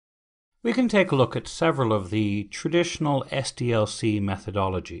We can take a look at several of the traditional SDLC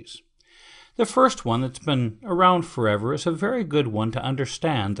methodologies. The first one that's been around forever is a very good one to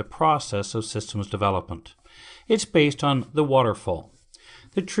understand the process of systems development. It's based on the waterfall.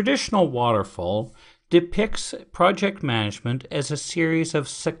 The traditional waterfall depicts project management as a series of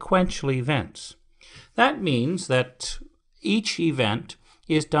sequential events. That means that each event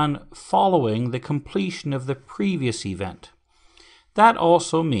is done following the completion of the previous event. That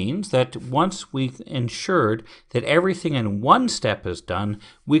also means that once we've ensured that everything in one step is done,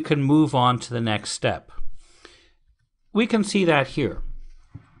 we can move on to the next step. We can see that here.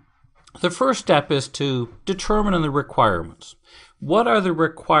 The first step is to determine the requirements. What are the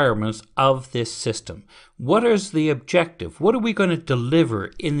requirements of this system? What is the objective? What are we going to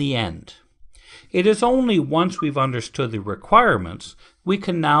deliver in the end? It is only once we've understood the requirements we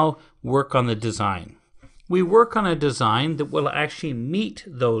can now work on the design. We work on a design that will actually meet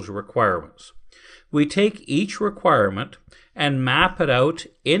those requirements. We take each requirement and map it out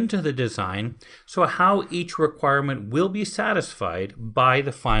into the design so how each requirement will be satisfied by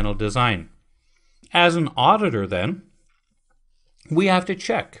the final design. As an auditor then, we have to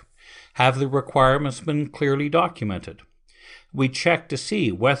check. Have the requirements been clearly documented? We check to see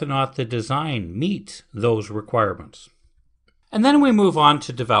whether or not the design meets those requirements. And then we move on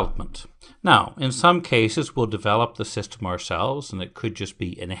to development. Now, in some cases, we'll develop the system ourselves, and it could just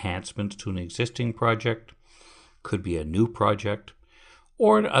be enhancements to an existing project, could be a new project,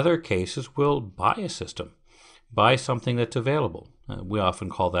 or in other cases, we'll buy a system, buy something that's available. We often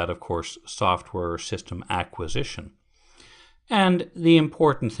call that, of course, software or system acquisition. And the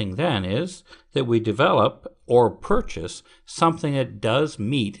important thing then is that we develop or purchase something that does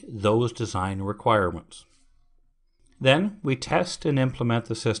meet those design requirements. Then we test and implement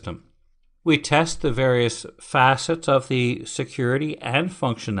the system. We test the various facets of the security and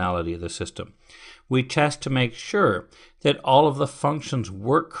functionality of the system. We test to make sure that all of the functions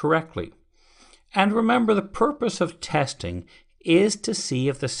work correctly. And remember, the purpose of testing is to see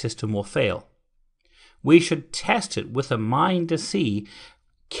if the system will fail. We should test it with a mind to see,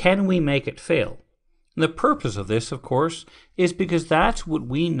 can we make it fail? And the purpose of this, of course, is because that's what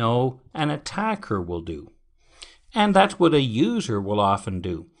we know an attacker will do. And that's what a user will often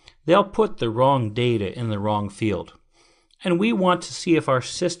do. They'll put the wrong data in the wrong field. And we want to see if our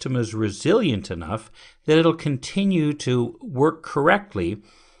system is resilient enough that it'll continue to work correctly,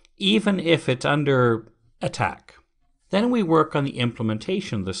 even if it's under attack. Then we work on the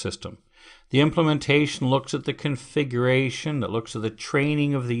implementation of the system. The implementation looks at the configuration, it looks at the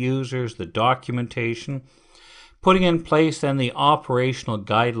training of the users, the documentation, putting in place then the operational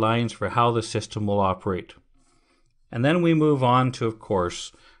guidelines for how the system will operate. And then we move on to, of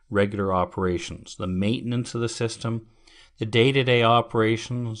course, regular operations, the maintenance of the system, the day-to-day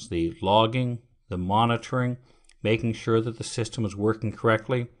operations, the logging, the monitoring, making sure that the system is working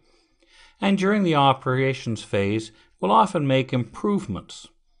correctly. And during the operations phase, we'll often make improvements.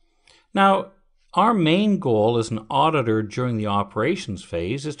 Now, our main goal as an auditor during the operations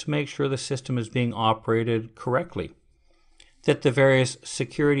phase is to make sure the system is being operated correctly, that the various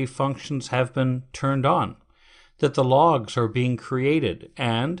security functions have been turned on, that the logs are being created,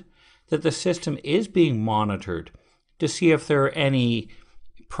 and that the system is being monitored to see if there are any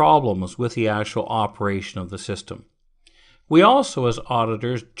problems with the actual operation of the system. We also, as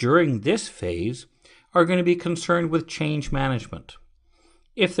auditors, during this phase, are going to be concerned with change management.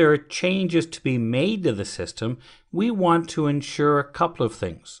 If there are changes to be made to the system, we want to ensure a couple of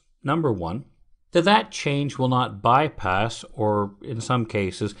things. Number one, that change will not bypass or, in some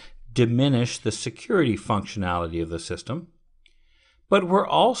cases, diminish the security functionality of the system. But we're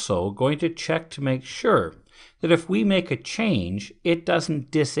also going to check to make sure that if we make a change, it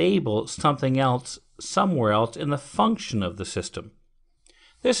doesn't disable something else somewhere else in the function of the system.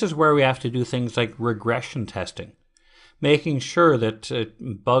 This is where we have to do things like regression testing, making sure that a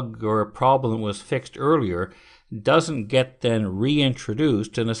bug or a problem that was fixed earlier doesn't get then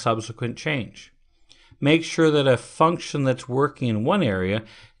reintroduced in a subsequent change. Make sure that a function that's working in one area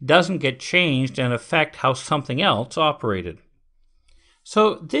doesn't get changed and affect how something else operated.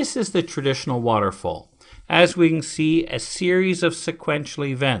 So this is the traditional waterfall. As we can see, a series of sequential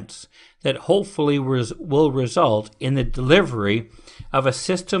events that hopefully will result in the delivery of a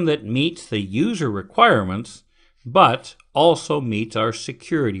system that meets the user requirements, but also meets our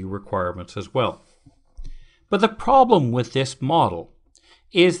security requirements as well. But the problem with this model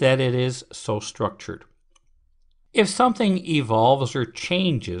is that it is so structured. If something evolves or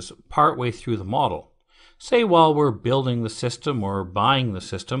changes partway through the model, say while we're building the system or buying the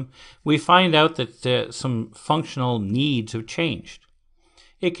system, we find out that some functional needs have changed.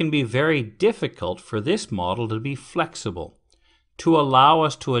 it can be very difficult for this model to be flexible, to allow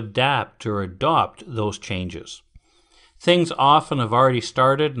us to adapt or adopt those changes. Things often have already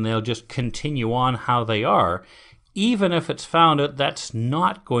started and they'll just continue on how they are, even if it's found out that's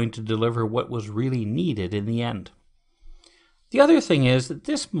not going to deliver what was really needed in the end. The other thing is that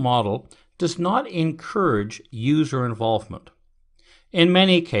this model does not encourage user involvement. In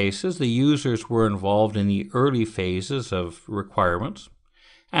many cases, the users were involved in the early phases of requirements,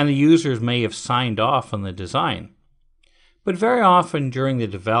 and the users may have signed off on the design. But very often during the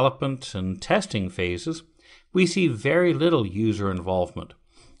development and testing phases, we see very little user involvement.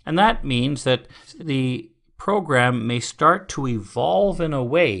 And that means that the program may start to evolve in a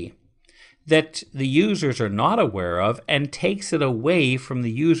way that the users are not aware of and takes it away from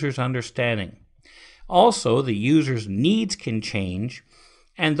the user's understanding. Also, the user's needs can change,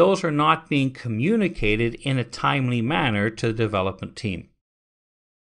 and those are not being communicated in a timely manner to the development team.